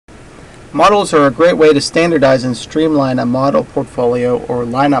Models are a great way to standardize and streamline a model portfolio or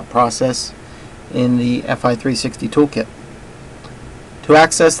lineup process in the fi360 Toolkit. To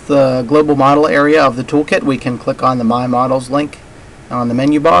access the global model area of the toolkit, we can click on the My Models link on the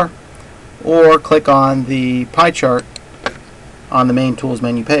menu bar, or click on the pie chart on the main Tools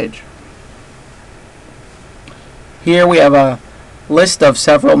menu page. Here we have a list of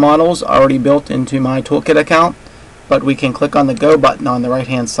several models already built into my Toolkit account, but we can click on the Go button on the right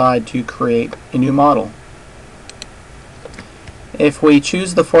hand side to create a new model. If we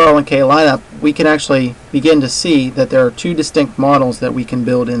choose the 401k lineup, we can actually begin to see that there are two distinct models that we can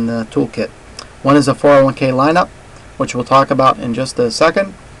build in the toolkit. One is a 401k lineup, which we'll talk about in just a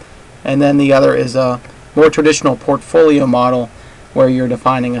second, and then the other is a more traditional portfolio model where you're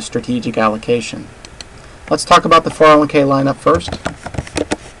defining a strategic allocation. Let's talk about the 401k lineup first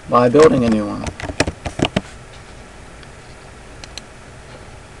by building a new one.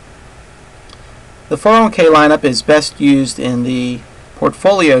 The 401k lineup is best used in the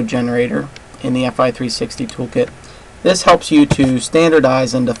portfolio generator in the fi360 toolkit. This helps you to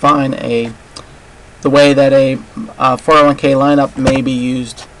standardize and define the way that a 401k lineup may be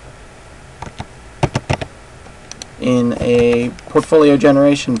used in a portfolio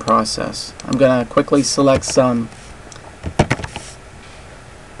generation process. I'm going to quickly select some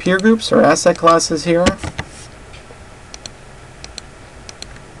peer groups or asset classes here.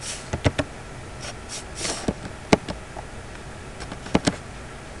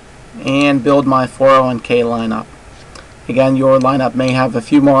 And build my 401k lineup. Again, your lineup may have a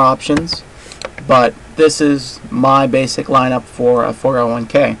few more options, but this is my basic lineup for a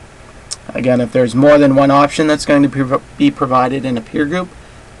 401k. Again, if there's more than one option that's going to be provided in a peer group,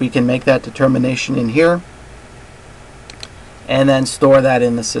 we can make that determination in here and then store that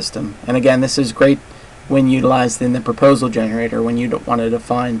in the system. And again, this is great when utilized in the proposal generator, when you don't want to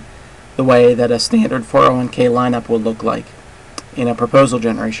define the way that a standard 401k lineup would look like in a proposal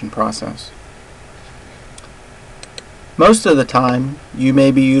generation process. Most of the time you may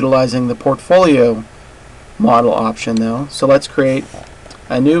be utilizing the portfolio model option though, so let's create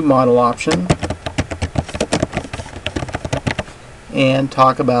a new model option and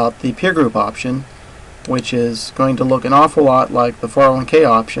talk about the peer group option, which is going to look an awful lot like the 401k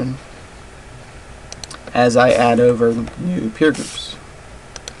option as I add over new peer groups.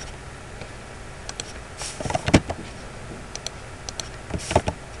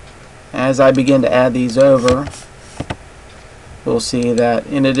 As I begin to add these over, we'll see that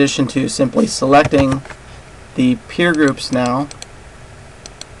in addition to simply selecting the peer groups now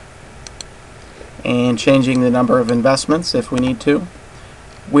and changing the number of investments if we need to,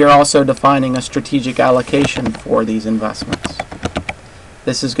 we are also defining a strategic allocation for these investments.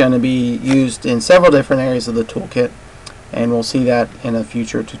 This is going to be used in several different areas of the toolkit, and we'll see that in a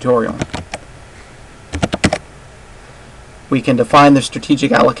future tutorial. We can define the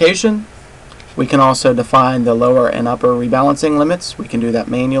strategic allocation. We can also define the lower and upper rebalancing limits. We can do that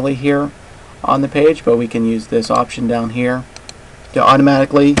manually here on the page, but we can use this option down here to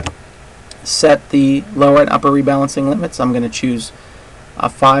automatically set the lower and upper rebalancing limits. I'm going to choose a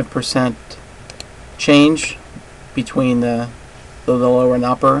 5% change between the lower and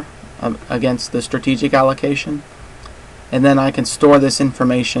upper against the strategic allocation. And then I can store this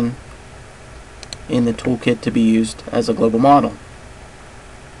information in the toolkit to be used as a global model.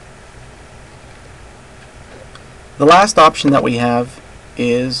 The last option that we have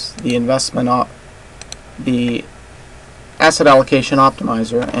is the the asset allocation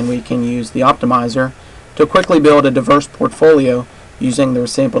optimizer, and we can use the optimizer to quickly build a diverse portfolio using the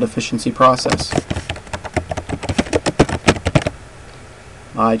sampled efficiency process.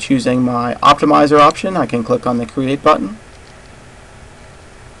 By choosing my optimizer option, I can click on the create button.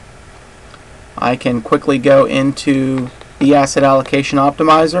 I can quickly go into the asset allocation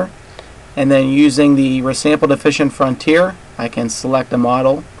optimizer, and then using the resampled efficient frontier, I can select a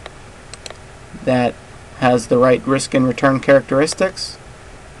model that has the right risk and return characteristics.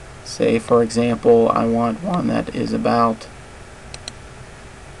 Say, for example, I want one that is about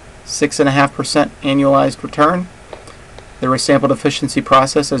 6.5% annualized return. The resampled efficiency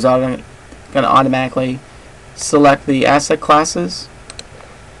process is going to automatically select the asset classes.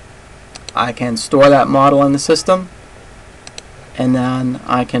 I can store that model in the system, and then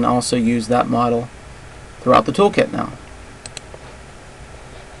I can also use that model throughout the toolkit now.